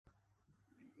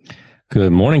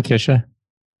Good morning, Kisha.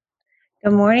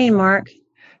 Good morning, Mark.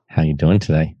 How you doing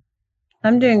today?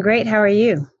 I'm doing great. How are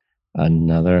you? I'll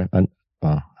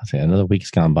say another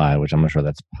week's gone by, which I'm not sure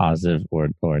that's positive or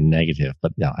negative,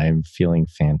 but yeah, I am feeling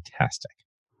fantastic.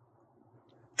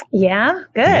 Yeah,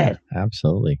 Yeah, good.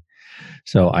 absolutely.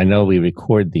 So I know we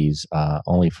record these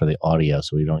only for the audio,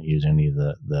 so we don't use any of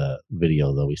the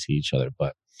video, though we see each other.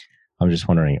 But I'm just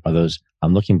wondering,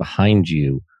 I'm looking behind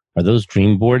you. Are those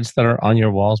dream boards that are on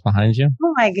your walls behind you?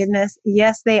 Oh my goodness.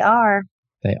 Yes, they are.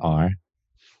 They are.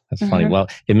 That's funny. Hmm. Well,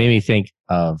 it made me think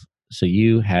of, so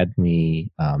you had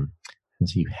me,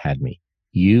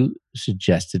 you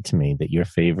suggested to me that your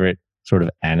favorite sort of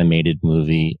animated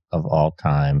movie of all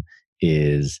time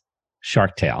is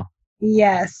Shark Tale.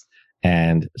 Yes.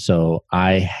 And so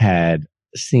I had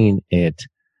seen it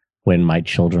when my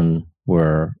children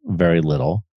were very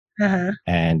little. Uh-huh.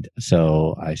 And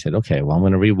so I said, okay, well, I'm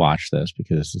going to rewatch this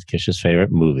because this is Kish's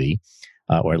favorite movie,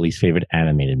 or at least favorite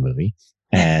animated movie.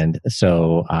 And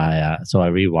so I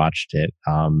rewatched it.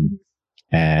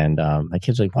 My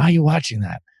kid's like, "Why are you watching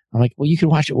that?" I'm like, "Well, you can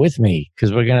watch it with me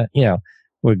because we're going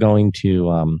to,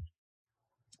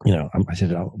 I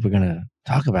said, oh, we're gonna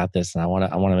talk about this, and I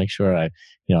want to make sure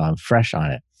I'm fresh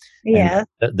on it." And Yeah.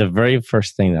 the very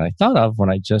first thing that I thought of when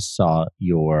I just saw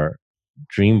your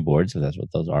dream boards, if that's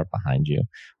what those are behind you,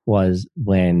 was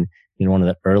when in one of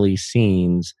the early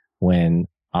scenes when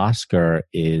Oscar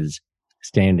is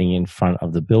standing in front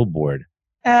of the billboard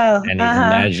Oh, and he's uh-huh.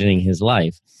 imagining his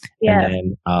life. Yes.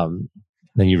 And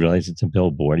then you realize it's a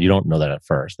billboard. You don't know that at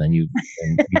first. Then you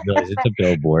realize it's a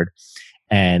billboard.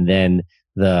 And then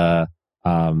the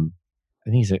I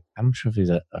think I'm not sure if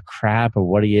he's a crab or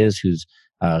what he is, who's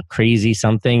crazy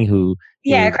something who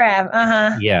Yeah, is crab.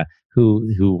 Uh-huh. yeah,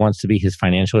 who wants to be his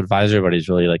financial advisor, but he's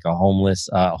really like a homeless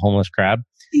crab.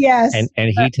 Yes. And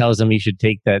he tells him he should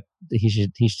take that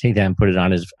and put it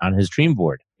on his dream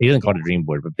board. He doesn't call it a dream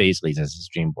board, but basically he says his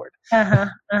dream board. Uh-huh.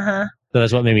 Uh-huh. So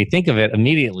that's what made me think of it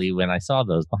immediately when I saw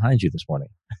those behind you this morning.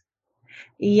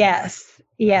 Yes.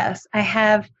 Yes. I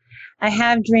have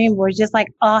dream boards just like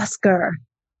Oscar,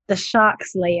 the Shock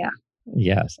Slayer.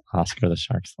 Yes, Oscar the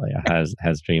Shark Slayer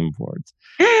has dream boards.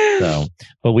 So,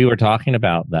 but we were talking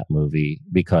about that movie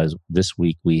because this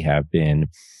week we have been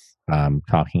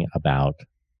talking about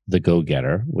The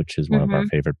Go-Getter, which is one of our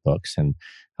favorite books, and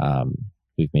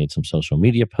we've made some social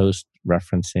media posts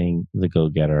referencing The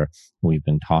Go-Getter. We've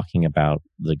been talking about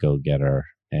The Go-Getter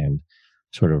and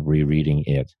sort of rereading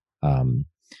it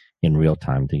in real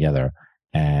time together,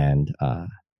 and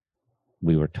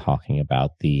we were talking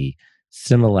about the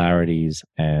similarities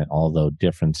and although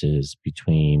differences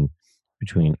between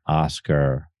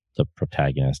Oscar, the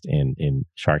protagonist in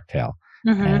Shark Tale,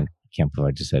 and I can't believe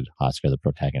I just said Oscar, the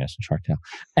protagonist in Shark Tale,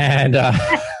 and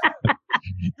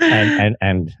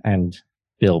and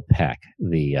Bill Peck,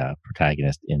 the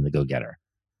protagonist in The Go-Getter.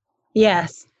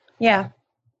 Yes. Yeah.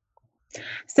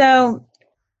 So,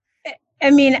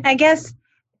 I mean, I guess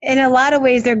in a lot of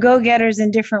ways they're go-getters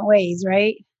in different ways,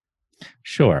 right?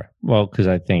 Sure. Well, because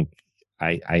I think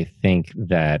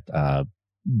that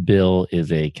Bill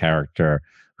is a character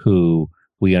who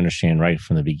we understand right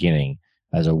from the beginning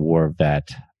as a war vet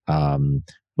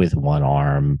with one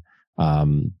arm,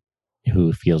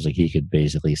 who feels like he could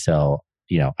basically sell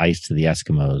ice to the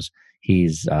Eskimos.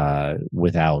 He's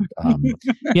without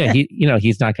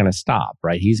he's not going to stop,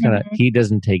 right? He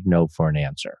doesn't take no for an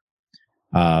answer.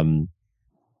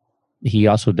 He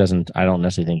also doesn't, I don't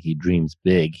necessarily think he dreams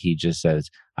big. He just says,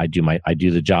 I do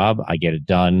the job, I get it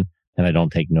done, and I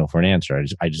don't take no for an answer.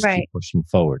 I just Right. keep pushing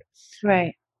forward.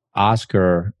 Right.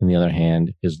 Oscar, on the other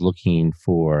hand, is looking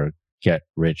for get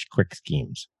rich quick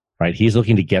schemes, right? He's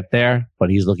looking to get there,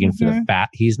 but he's looking for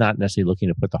he's not necessarily looking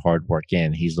to put the hard work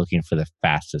in. He's looking for the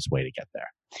fastest way to get there.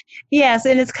 Yes,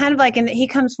 and it's kind of like, and he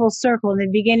comes full circle. In the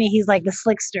beginning, he's like the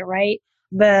slickster, right?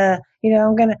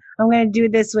 I'm gonna do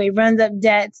it this way. Runs up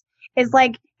debts. It's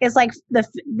like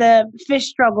the fish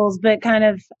struggles, but kind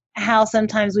of how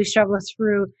sometimes we struggle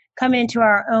through coming into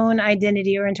our own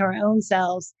identity or into our own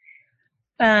selves.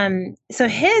 So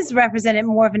his represented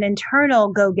more of an internal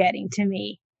go-getting to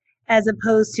me, as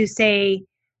opposed to say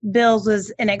Bill's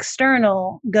was an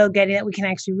external go-getting that we can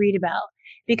actually read about.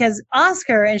 Because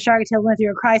Oscar and Shark Tale went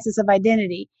through a crisis of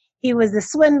identity. He was the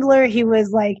swindler. He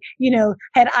was like,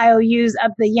 had IOUs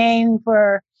up the yang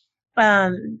for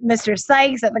Mr.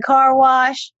 Sykes at the car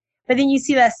wash. But then you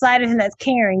see that side of him that's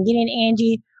caring, getting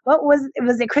Angie. What was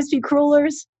it? Crispy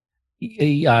Crullers?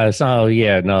 I forgot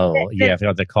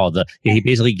what they're called. He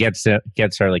basically gets her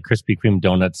like Krispy Kreme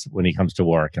donuts when he comes to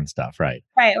work and stuff, right?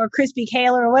 Right, or Crispy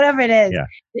Kale or whatever it is. Yeah.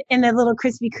 In the little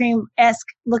Krispy Kreme-esque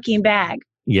looking bag.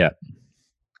 Yeah.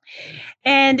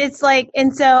 And it's like,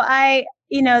 and so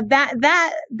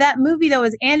that movie though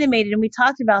was animated, and we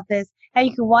talked about this, how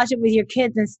you can watch it with your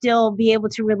kids and still be able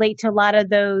to relate to a lot of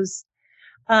those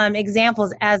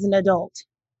examples as an adult.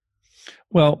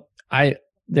 Well, I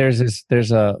there's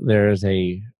a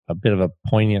bit of a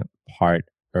poignant part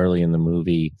early in the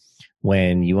movie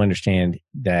when you understand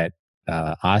that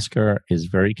Oscar is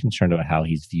very concerned about how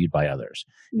he's viewed by others,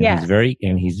 and Yes.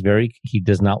 he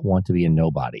does not want to be a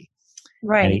nobody.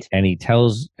 Right. And he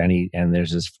tells and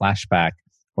there's this flashback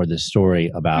or this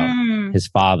story about his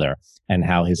father and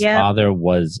how his father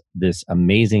was this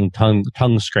amazing tongue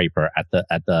scraper at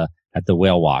the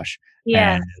whale wash.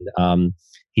 Yeah. And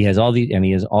he has all these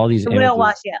the whale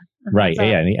wash, yeah. Right.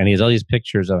 Yeah. And he has all these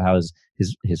pictures of how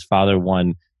his father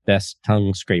won best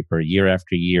tongue scraper year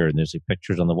after year. And there's like,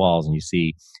 pictures on the walls, and you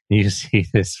see this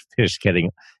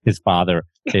his father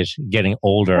fish getting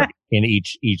older in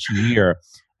each year.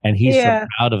 And he's so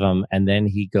proud of him. And then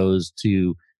he goes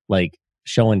to like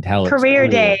show and tell career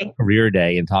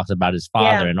day and talks about his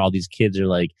father. And all these kids are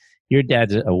like, your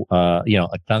dad's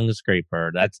a tongue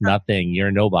scraper. That's nothing. You're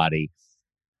a nobody.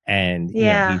 And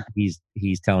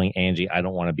he's telling Angie, I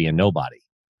don't want to be a nobody.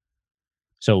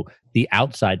 So the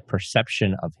outside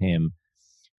perception of him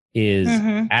is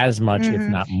as much, if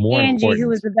not more, Angie, important. who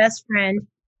was the best friend.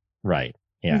 Right.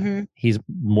 Yeah. He's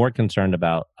more concerned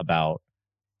about,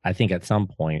 I think at some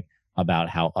point, about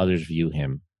how others view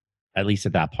him, at least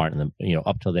at that part. And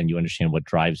up till then, you understand what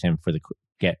drives him for the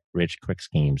get rich quick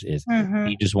schemes is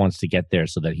he just wants to get there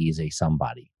so that he's a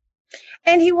somebody.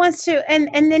 And he wants to, and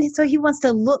then so he wants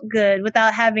to look good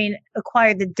without having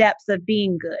acquired the depth of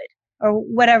being good or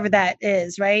whatever that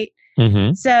is, right?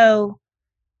 So,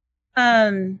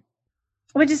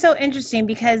 which is so interesting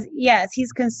because yes,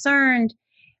 he's concerned.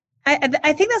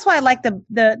 I think that's why I like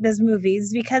this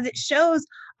movies, because it shows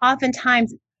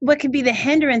oftentimes what could be the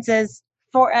hindrances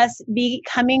for us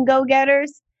becoming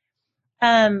go-getters.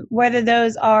 Whether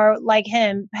those are like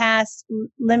him, past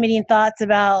limiting thoughts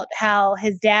about how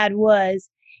his dad was,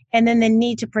 and then the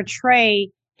need to portray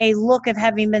a look of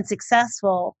having been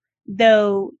successful,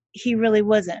 though he really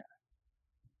wasn't.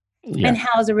 Yeah. And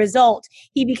how, as a result,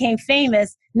 he became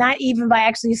famous, not even by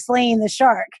actually slaying the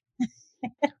shark.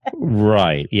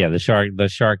 Right. Yeah. The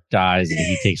shark dies, and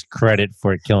he takes credit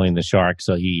for killing the shark.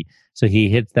 So he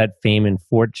hits that fame and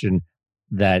fortune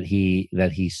that he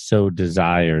so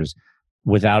desires,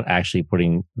 without actually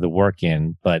putting the work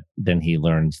in. But then he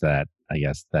learns that, I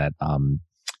guess, that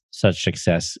such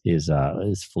success is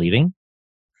fleeting.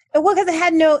 Well, because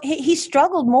he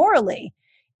struggled morally.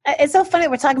 It's so funny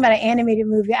that we're talking about an animated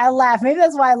movie. I laugh. Maybe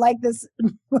that's why I like this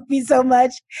movie so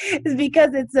much, is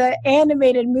because it's an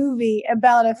animated movie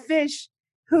about a fish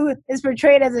who is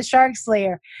portrayed as a shark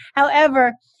slayer.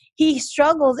 However, he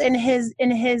struggles in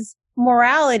his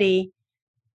morality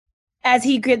as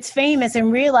he gets famous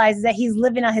and realizes that he's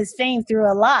living on his fame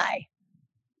through a lie.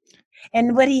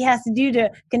 And what he has to do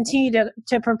to continue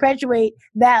to perpetuate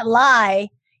that lie,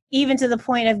 even to the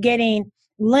point of getting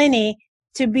Lenny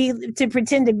to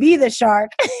pretend to be the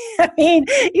shark. I mean,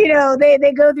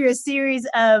 they go through a series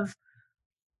of,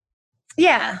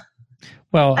 yeah.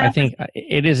 Well, I think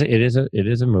it is a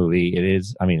movie. It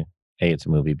is, I mean, A, it's a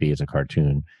movie, B, it's a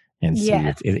cartoon, and C,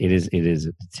 it is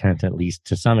intent, at least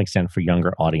to some extent, for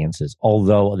younger audiences.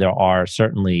 Although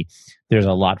there's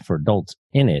a lot for adults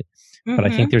in it. But I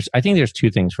think there's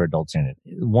two things for adults in it.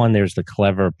 One, there's the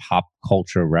clever pop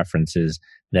culture references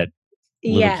that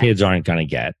little kids aren't going to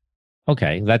get.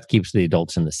 Okay, that keeps the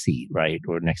adults in the seat, right,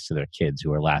 or next to their kids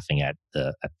who are laughing at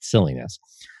the silliness.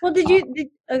 Well,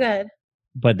 good.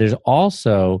 But there's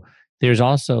also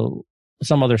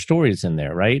some other stories in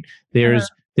there, right?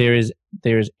 There's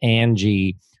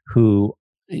Angie, who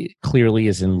clearly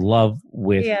is in love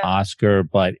with Oscar,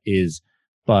 but is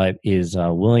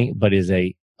willing, but is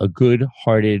a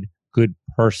good-hearted, good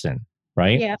person,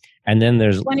 right? Yeah. And then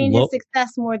there's wanting his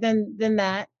success more than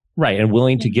that. Right, and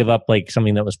willing to give up like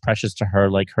something that was precious to her,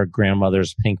 like her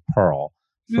grandmother's pink pearl,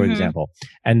 for example.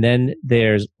 And then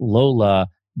there's Lola,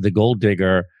 the gold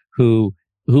digger, who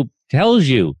tells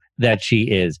you that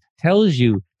she's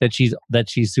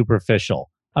superficial.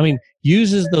 I mean,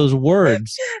 uses those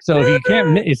words. So if you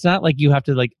can't, it's not like you have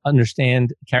to like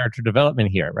understand character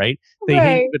development here, right? They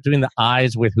hit between the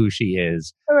eyes with who she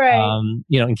is, right?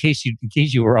 In case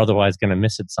you were otherwise going to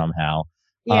miss it somehow.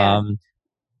 Yeah.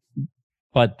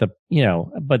 But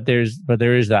there is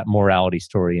that morality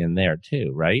story in there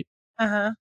too, right?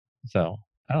 So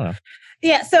I don't know.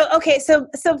 Yeah. So okay. So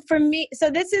for me, so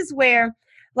this is where,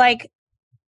 like,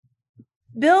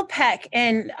 Bill Peck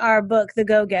in our book, The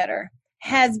Go-Getter,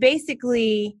 has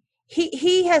basically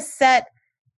he has set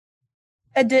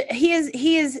he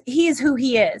is who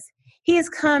he is. He's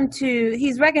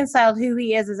reconciled who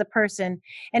he is as a person,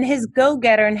 and his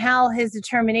go-getter and how his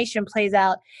determination plays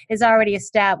out is already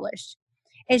established.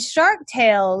 In Shark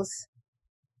Tales,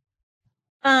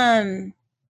 I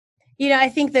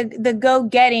think the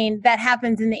go-getting that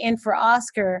happens in the end for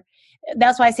Oscar,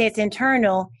 that's why I say it's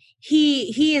internal.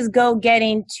 He is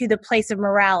go-getting to the place of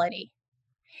morality,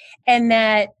 and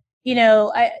that do you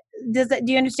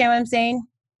understand what I'm saying?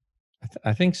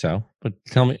 I think so, but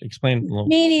explain a little.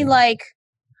 Meaning, like,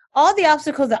 all the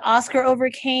obstacles that Oscar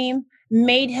overcame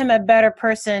made him a better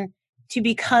person to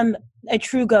become a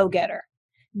true go-getter.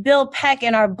 Bill Peck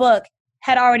in our book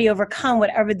had already overcome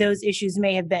whatever those issues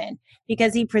may have been,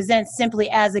 because he presents simply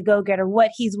as a go-getter what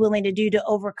he's willing to do to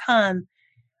overcome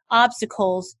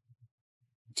obstacles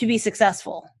to be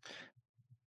successful.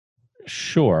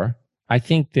 Sure. I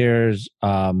think there's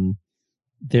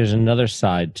another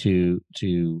side to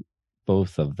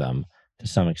both of them to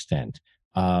some extent.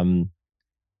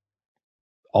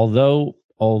 Although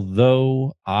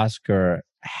Oscar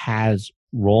has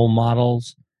role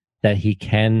models that he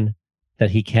can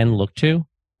look to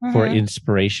for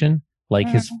inspiration, like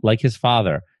his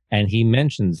father, and he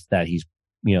mentions that he's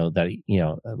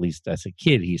at least as a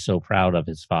kid he's so proud of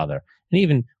his father, and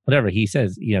even whatever he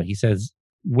says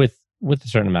with a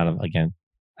certain amount of, again,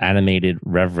 animated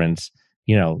reverence,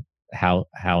 how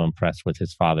impressed with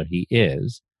his father he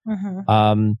is.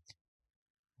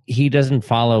 He doesn't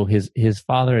follow his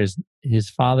father's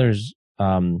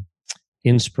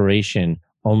inspiration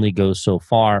only goes so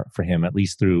far for him, at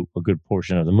least through a good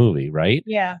portion of the movie, right?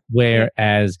 Yeah.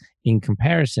 Whereas in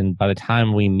comparison, by the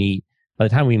time we meet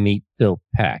Bill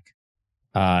Peck,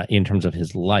 in terms of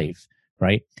his life,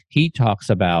 right, he talks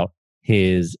about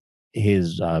his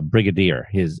brigadier,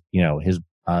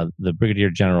 the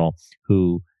brigadier general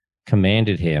who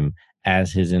commanded him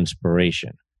as his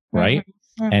inspiration, right?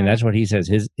 And that's what he says.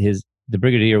 The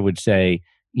brigadier would say,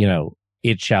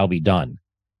 it shall be done.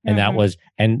 And that was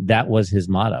his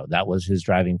motto. That was his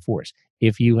driving force.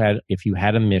 If you had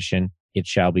a mission, it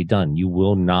shall be done. You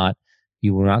will not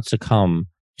succumb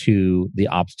to the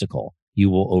obstacle.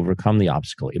 You will overcome the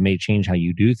obstacle. It may change how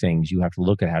you do things. You have to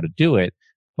look at how to do it,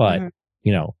 but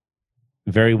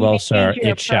very well, sir,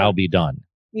 it shall be done.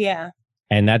 Yeah.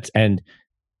 And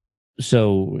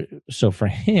so for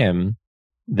him,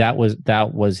 that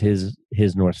was his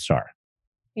North Star.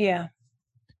 Yeah.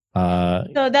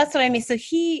 So that's what I mean. So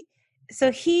he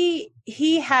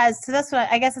has, so that's what,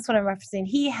 I guess that's what I'm referencing.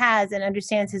 He has and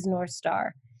understands his North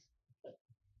Star.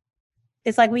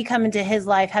 It's like we come into his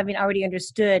life having already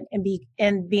understood and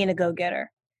being a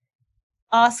go-getter.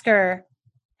 Oscar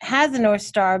has a North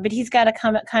Star, but he's got to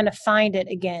kind of find it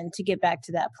again to get back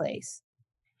to that place.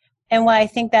 And what I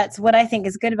think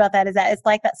is good about that is that it's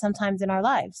like that sometimes in our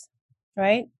lives,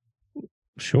 right?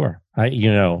 Sure.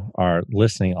 Our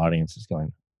listening audience is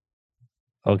going,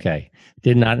 okay,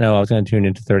 did not know I was going to tune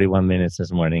into 31 minutes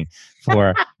this morning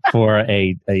for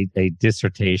a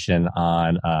dissertation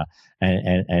on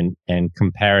and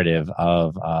comparative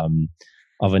of a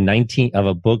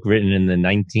book written in the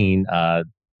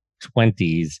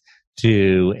 1920s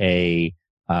to a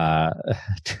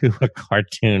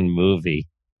cartoon movie.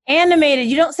 Animated.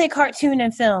 You don't say cartoon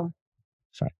and film.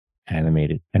 Sorry, an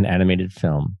animated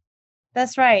film.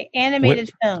 That's right,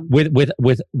 animated film.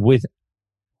 With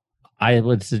I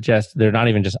would suggest they're not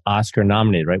even just Oscar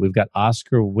nominated, right? We've got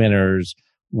Oscar winners: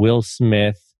 Will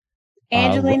Smith,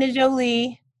 Angelina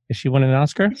Jolie. Is she winning an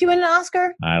Oscar? Did she win an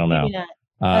Oscar? I don't know. Maybe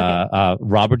not. Okay.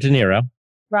 Robert De Niro.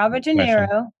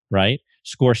 Right.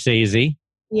 Scorsese.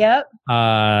 Yep.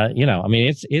 I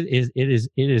mean,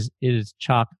 it is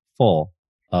chock full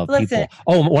of people.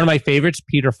 Oh, one of my favorites,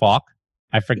 Peter Falk.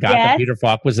 I forgot that Peter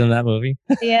Falk was in that movie.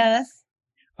 Yes.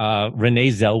 Renee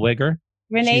Zellweger.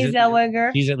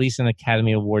 She's at least an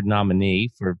Academy Award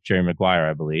nominee for Jerry Maguire,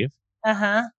 I believe.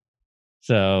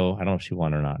 So I don't know if she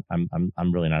won or not.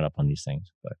 I'm really not up on these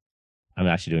things, but I'm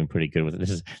actually doing pretty good with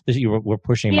it. We're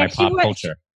pushing my pop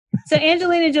culture. So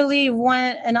Angelina Jolie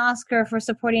won an Oscar for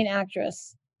supporting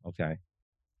actress. Okay.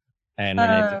 And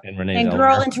Renee and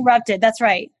Girl Interrupted. That's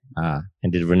right. And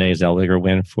did Renee Zellweger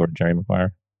win for Jerry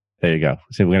Maguire? There you go.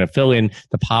 So we're going to fill in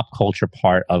the pop culture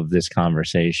part of this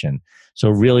conversation. So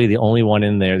really the only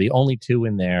two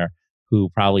in there who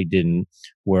probably didn't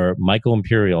were Michael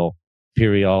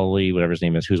Imperioli, whatever his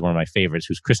name is, who's one of my favorites,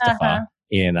 who's Christopher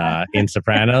in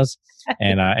Sopranos.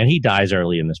 And he dies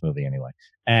early in this movie anyway.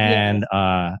 And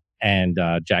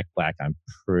Jack Black, I'm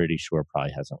pretty sure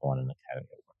probably hasn't won an Academy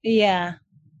Award. Yeah.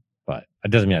 But it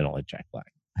doesn't mean I don't like Jack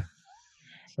Black.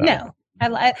 No.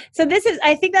 I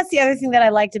think that's the other thing that I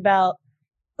liked about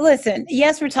Listen,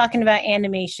 yes, we're talking about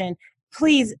animation.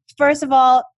 Please, first of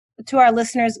all, to our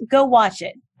listeners, go watch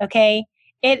it. Okay.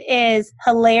 It is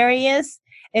hilarious.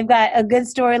 They've got a good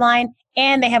storyline,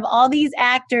 and they have all these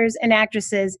actors and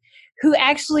actresses who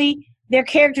actually, their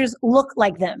characters look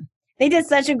like them. They did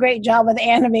such a great job with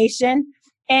animation.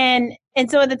 And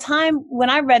so at the time when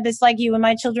I read this, like you, when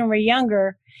my children were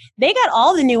younger, they got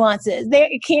all the nuances.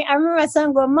 They can't. I remember my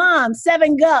son going, "Mom,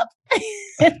 Seven Gup,"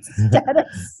 instead of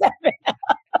seven.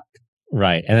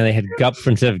 Right. And then they had Gup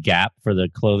instead of Gap for the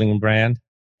clothing brand.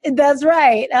 That's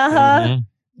right. Uh-huh.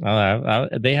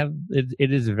 They have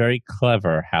it is very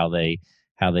clever how they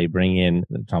bring in,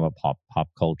 talking about pop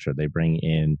culture. They bring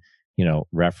in,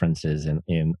 references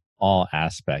in all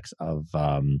aspects of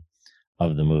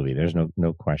the movie. There's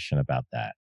no question about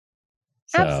that.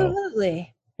 So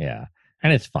Absolutely. yeah,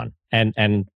 and it's fun, and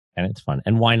it's fun.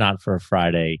 And why not, for a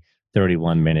Friday,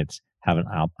 31 minutes, have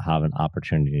an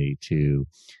opportunity to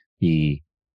be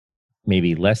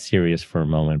maybe less serious for a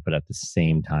moment, but at the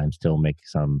same time still make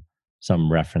some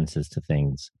references to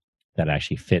things that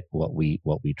actually fit what we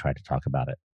try to talk about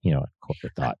at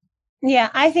Corporate Thought.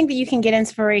 Yeah, I think that you can get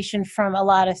inspiration from a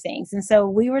lot of things. And so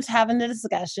we were having the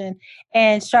discussion,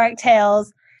 and Shark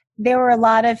Tales, there were a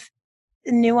lot of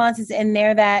nuances in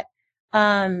there that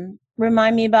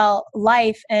remind me about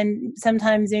life, and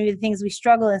sometimes maybe the things we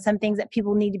struggle in, some things that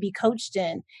people need to be coached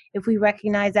in, if we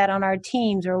recognize that on our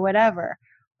teams or whatever,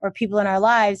 or people in our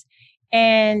lives.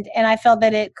 And I felt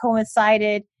that it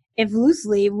coincided, if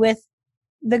loosely, with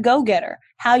the go-getter,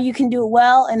 how you can do it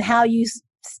well and how you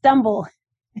stumble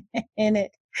in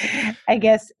it, I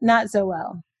guess not so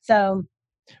well. So,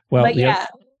 well, but yeah.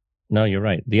 No, you're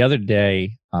right. The other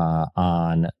day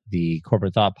on the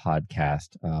Corporate Thought podcast,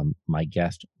 my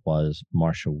guest was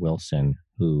Marsha Wilson,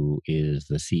 who is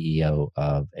the CEO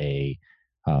of a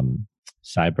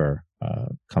cyber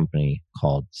company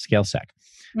called ScaleSec.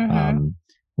 Mm-hmm.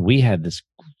 We had this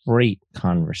great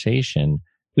conversation.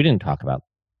 We didn't talk about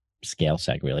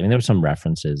ScaleSec really. I mean, there were some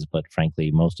references, but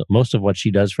frankly, most of what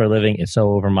she does for a living is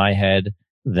so over my head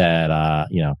that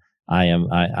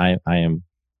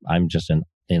I'm just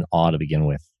in awe to begin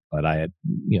with. But I had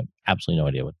absolutely no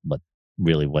idea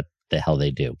what the hell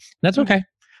they do. And that's okay.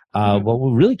 What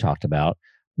we really talked about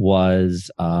was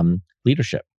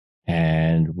leadership,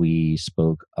 and we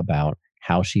spoke about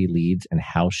how she leads and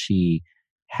how she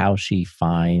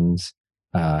finds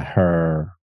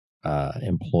her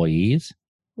employees.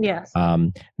 Yes.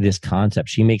 This concept,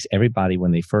 she makes everybody,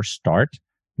 when they first start,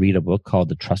 read a book called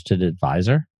The Trusted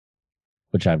Advisor,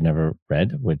 which I've never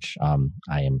read, which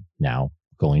I am now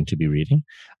going to be reading.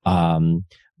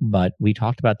 But we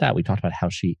talked about that. We talked about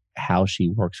how she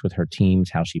works with her teams,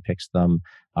 how she picks them,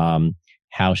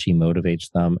 how she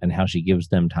motivates them, and how she gives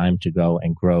them time to go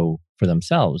and grow for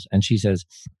themselves. And she says,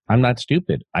 I'm not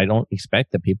stupid. I don't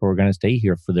expect that people are going to stay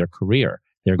here for their career.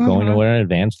 They're going to want to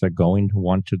advance. They're going to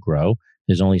want to grow.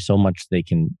 There's only so much they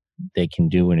can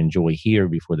do and enjoy here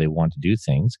before they want to do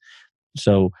things.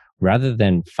 So rather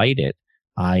than fight it,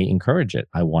 I encourage it.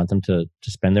 I want them to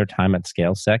spend their time at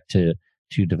ScaleSec to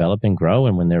develop and grow.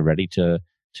 And when they're ready to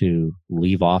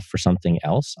leave off for something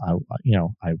else,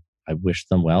 I wish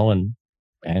them well.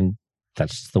 And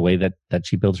that's the way that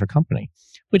she builds her company,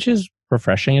 which is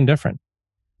refreshing and different.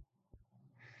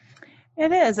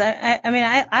 It is. I mean,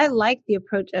 I like the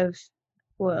approach of,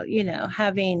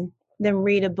 having them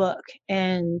read a book,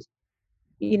 and,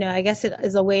 I guess it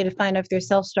is a way to find out if they're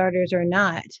self-starters or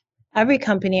not. Every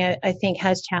company, I think,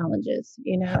 has challenges,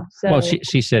 So, well,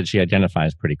 she said she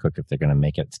identifies pretty quick if they're going to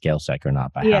make it ScaleSec or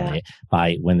not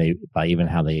by even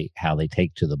how they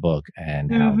take to the book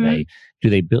and how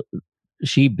they build.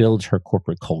 She builds her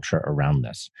corporate culture around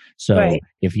this. So right.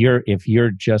 if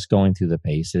you're just going through the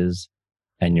paces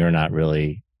and you're not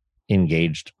really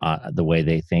engaged the way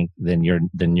they think, then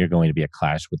you're going to be a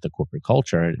clash with the corporate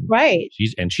culture. Right.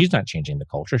 She's not changing the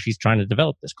culture. She's trying to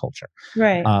develop this culture.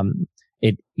 Right. I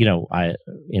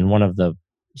in one of the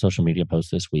social media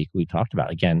posts this week, we talked about,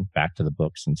 again, back to the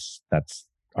book, since that's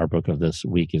our book of this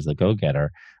week is The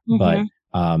Go-Getter. But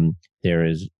there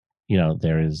is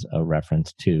a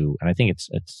reference to, and I think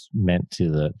it's meant to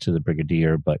the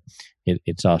Brigadier, but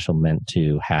it's also meant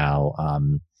to how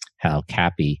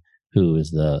Cappy, who is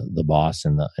the boss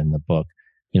in the book,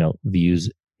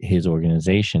 views his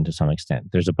organization to some extent.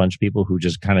 There's a bunch of people who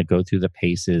just kind of go through the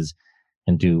paces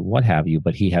and do what have you,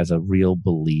 but he has a real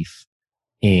belief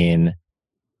in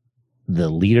the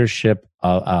leadership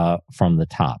from the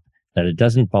top, that it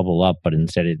doesn't bubble up, but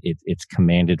instead it's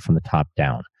commanded from the top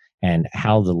down, and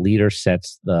how the leader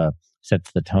sets the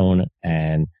tone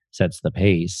and sets the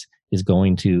pace is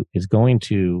going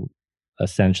to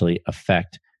essentially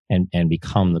affect and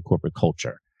become the corporate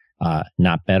culture.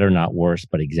 Not better, not worse,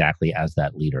 but exactly as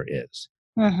that leader is.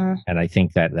 Mm-hmm. And I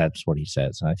think that's what he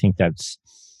says. And I think that's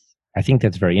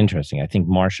very interesting. I think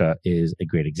Marsha is a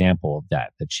great example of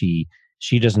that she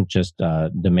doesn't just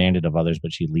demand it of others,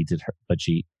 but she leads it, but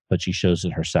she shows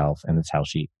it herself. And it's how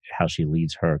she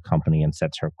leads her company and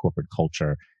sets her corporate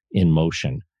culture in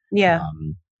motion. Yeah.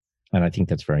 And I think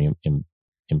that's very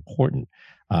important.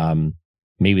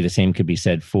 Maybe the same could be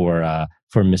said for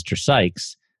Mr.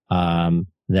 Sykes,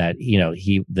 that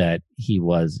he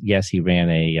was, yes, he ran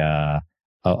a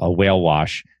whale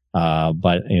wash,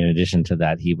 but in addition to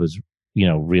that, he was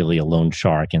really a loan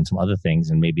shark and some other things,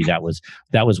 and maybe that was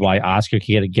why Oscar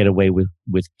could get away with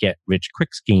get rich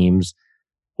quick schemes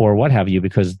or what have you,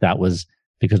 because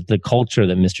the culture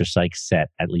that Mr. Sykes set,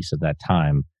 at least at that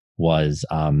time, was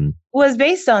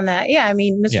based on that. Yeah, I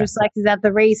mean, Mr. Sykes is at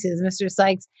the races. Mr.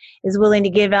 Sykes is willing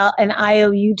to give out an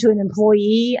IOU to an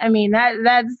employee. I mean,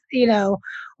 that's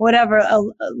whatever,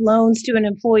 loans to an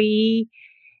employee,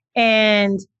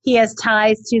 and he has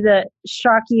ties to the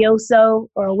Sharkioso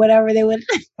or whatever they would.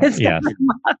 Yeah.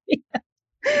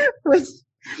 Which,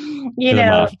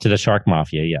 to the shark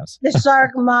mafia, yes. The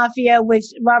shark mafia, which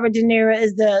Robert De Niro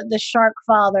is the shark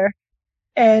father.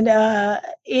 And and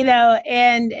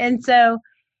so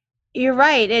you're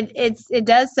right. It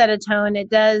does set a tone. It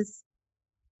does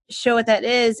show what that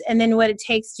is, and then what it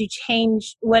takes to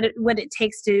change what it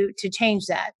takes to change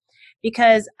that.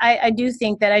 Because I do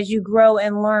think that as you grow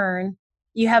and learn,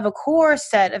 you have a core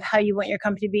set of how you want your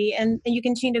company to be, and you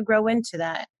continue to grow into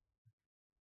that.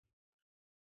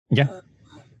 Yeah.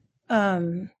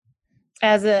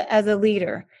 As a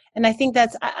leader. And I think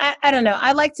that's, I don't know.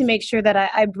 I like to make sure that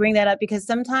I bring that up, because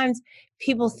sometimes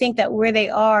people think that where they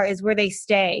are is where they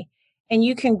stay, and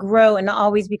you can grow and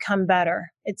always become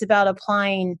better. It's about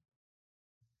applying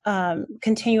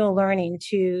continual learning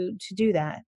to do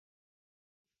that.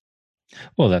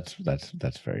 Well, that's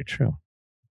very true.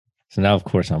 So now, of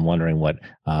course, I'm wondering what.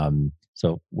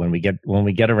 So when we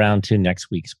get around to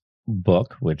next week's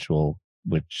book, which we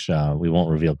won't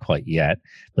reveal quite yet,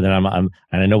 but then and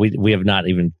I know we have not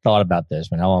even thought about this,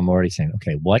 but now I'm already saying,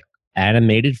 okay, what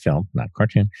animated film, not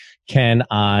cartoon, can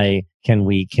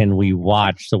we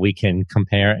watch so we can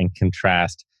compare and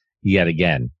contrast yet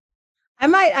again? I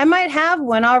might have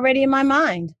one already in my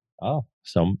mind. Oh,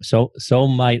 so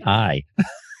might I.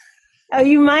 Oh,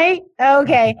 you might?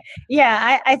 Okay.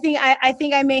 Yeah, I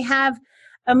think I may have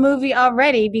a movie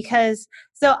already, because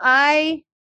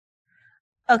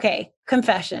okay,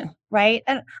 confession, right?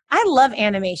 And I love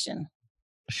animation.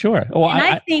 Sure. Well,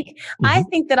 and I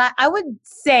think that I would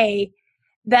say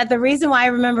that the reason why I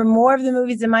remember more of the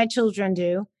movies than my children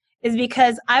do is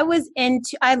because I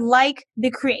like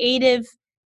the creativity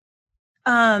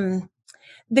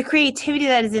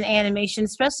that is in animation,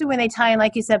 especially when they tie in,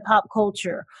 like you said, pop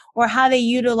culture, or how they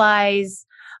utilize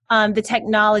the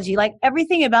technology. Like,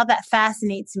 everything about that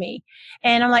fascinates me.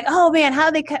 And I'm like, oh man,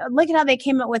 look at how they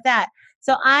came up with that.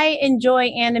 So I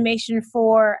enjoy animation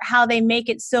for how they make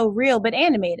it so real, but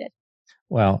animated.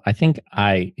 Well, I think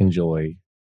I enjoy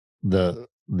the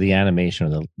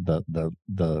animation, or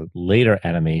the later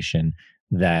animation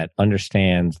that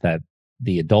understands that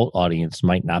the adult audience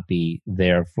might not be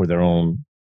there for their own,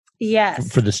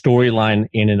 for the storyline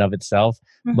in and of itself,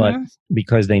 but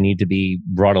because they need to be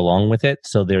brought along with it.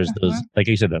 So there's those, like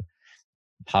you said, the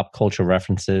pop culture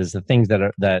references, the things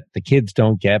that the kids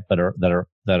don't get, but that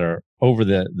are over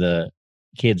the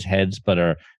kids' heads, but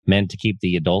are meant to keep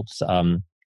the adults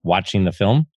watching the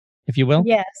film, if you will.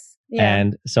 Yes. Yeah.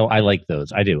 And so I like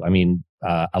those. I do. I mean,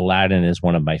 Aladdin is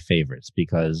one of my favorites,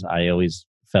 because I always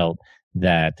felt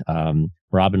that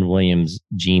Robin Williams'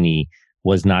 genie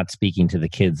was not speaking to the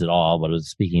kids at all, but was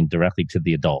speaking directly to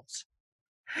the adults.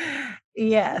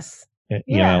 Yes. So,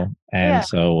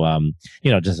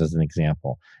 just as an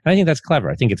example, and I think that's clever.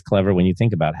 I think it's clever when you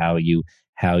think about how you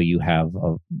have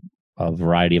a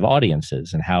variety of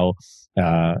audiences, and how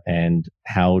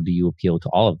do you appeal to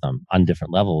all of them on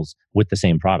different levels with the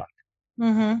same product.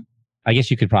 Mm-hmm. I guess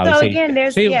you could probably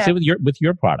say with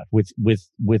your product, with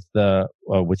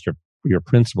your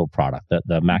principal product,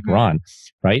 the macaron,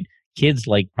 right? Kids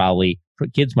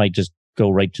kids might just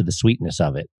go right to the sweetness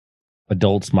of it.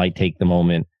 Adults might take the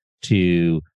moment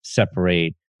to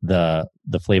separate the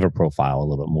flavor profile a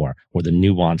little bit more, or the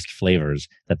nuanced flavors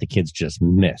that the kids just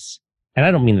miss. And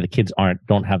I don't mean that the kids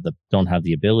don't have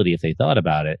the ability if they thought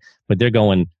about it, but they're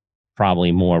going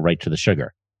probably more right to the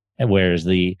sugar. And whereas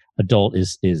the adult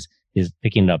is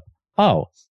picking up, the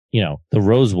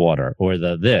rose water, or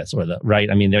the this, or the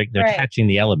right. I mean, they're right. catching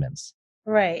the elements.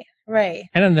 Right. Right.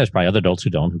 And then there's probably other adults who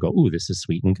go, ooh, this is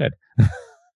sweet and good.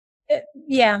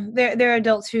 Yeah, they're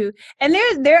adults who, and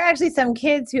there are actually some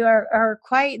kids who are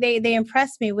quite, they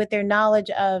impress me with their knowledge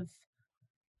of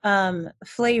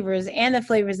flavors and the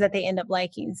flavors that they end up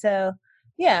liking. So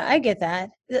yeah, I get that.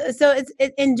 So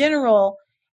in general,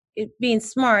 being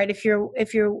smart, if you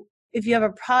have a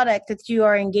product that you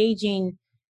are engaging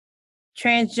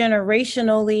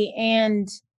transgenerationally, and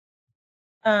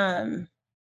um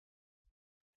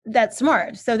that's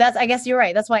smart. So that's, I guess you're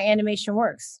right, that's why animation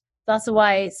works. That's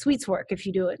why sweets work if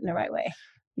you do it in the right way.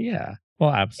 Yeah.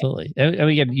 Well, absolutely. And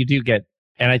again, you do get,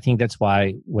 and I think that's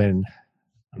why when,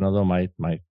 and although my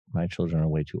children are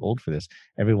way too old for this,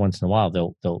 every once in a while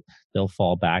they'll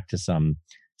fall back to some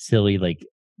silly like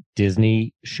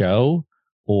Disney show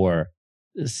or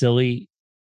silly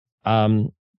um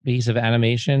piece of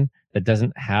animation that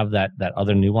doesn't have that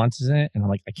other nuances in it, and I'm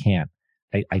like, I can't.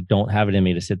 I don't have it in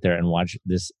me to sit there and watch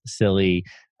this silly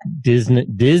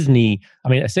Disney. I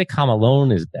mean, a sitcom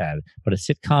alone is bad, but a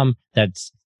sitcom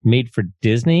that's made for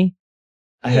Disney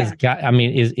has got, I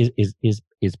mean,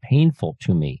 is painful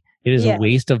to me. It is a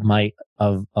waste of my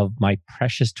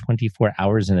precious 24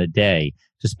 hours in a day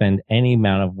to spend any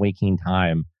amount of waking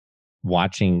time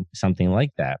watching something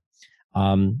like that.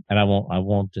 And I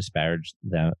won't disparage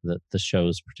the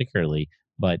shows particularly,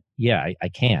 but yeah, I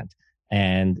can't.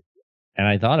 And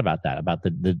I thought about that, about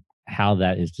the how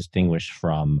that is distinguished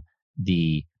from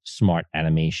the smart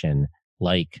animation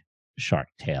like Shark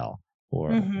Tale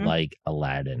or like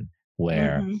Aladdin,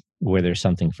 where there's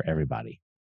something for everybody.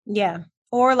 Yeah.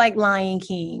 Or like Lion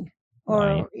King,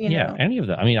 or any of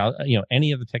the, I mean,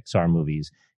 any of the Pixar movies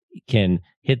can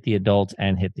hit the adults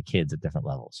and hit the kids at different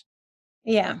levels.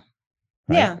 Yeah.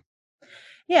 Right? Yeah.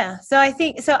 Yeah. So I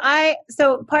think, so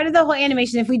part of the whole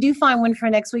animation, if we do find one for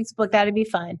next week's book, that'd be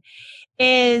fun,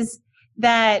 is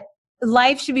that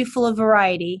life should be full of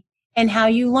variety, and how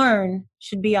you learn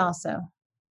should be also.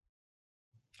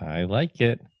 I like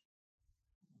it.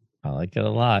 I like it a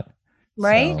lot.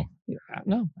 Right? So,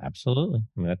 no, absolutely.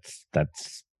 I mean,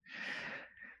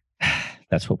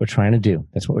 that's what we're trying to do.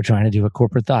 That's what we're trying to do at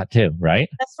Corporate Thought too, right?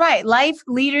 That's right. Life,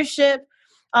 leadership,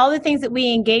 all the things that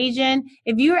we engage in.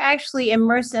 If you're actually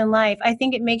immersed in life, I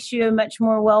think it makes you a much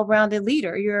more well-rounded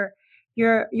leader.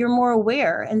 You're more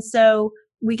aware. And so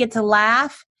we get to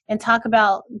laugh and talk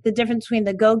about the difference between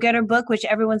the Go-Getter book, which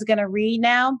everyone's going to read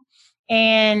now,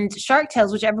 and Shark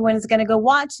Tales, which everyone is going to go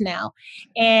watch now,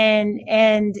 and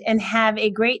have a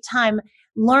great time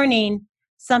learning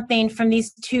something from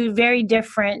these two very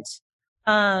different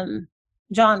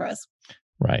genres.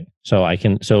 Right.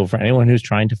 So for anyone who's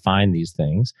trying to find these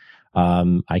things,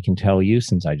 I can tell you,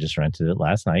 since I just rented it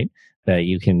last night,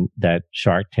 that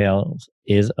Shark Tale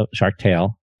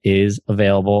is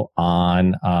available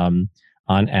on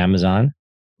Amazon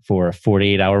for a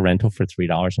 48-hour rental for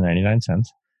 $3.99.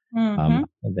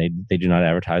 They do not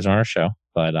advertise on our show,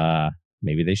 but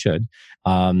maybe they should.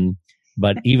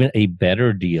 But even a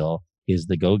better deal is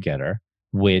the Go-Getter,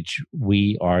 which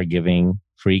we are giving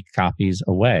free copies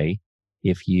away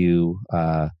if you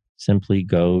simply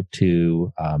go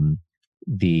to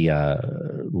the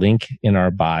link in our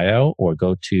bio, or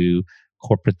go to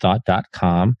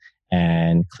corporatethought.com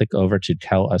and click over to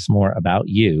tell us more about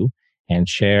you, and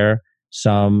share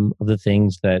some of the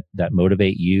things that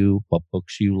motivate you, what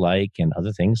books you like, and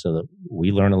other things, so that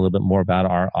we learn a little bit more about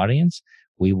our audience.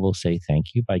 We will say thank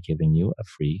you by giving you a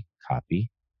free copy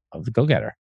of the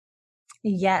Go-Getter.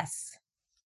 Yes.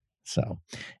 So,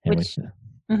 go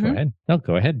ahead. No,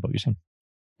 go ahead. What you're saying?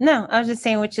 No, I was just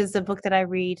saying, which is a book that I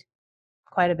read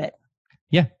quite a bit.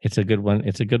 Yeah, it's a good one.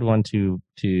 It's a good one to.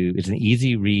 It's an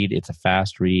easy read. It's a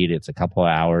fast read. It's a couple of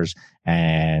hours,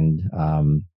 and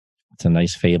it's a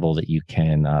nice fable that you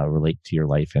can relate to your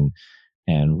life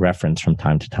and reference from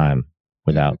time to time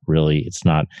without really. It's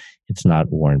not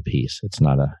War and Peace. It's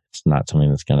not something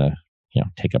that's going to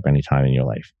take up any time in your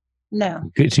life.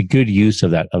 No, it's a good use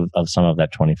of that of some of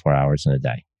that 24 hours in a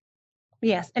day.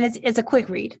 Yes, and it's a quick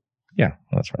read. Yeah,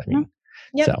 that's what I mean.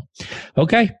 Yep. So,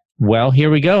 okay. Well, here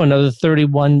we go. Another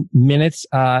 31 minutes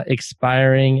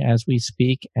expiring as we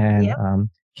speak. And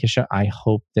Kisha, I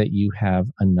hope that you have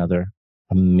another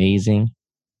amazing,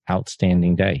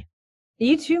 outstanding day.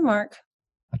 You too, Mark.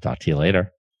 I'll talk to you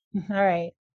later. All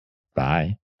right.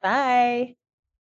 Bye. Bye.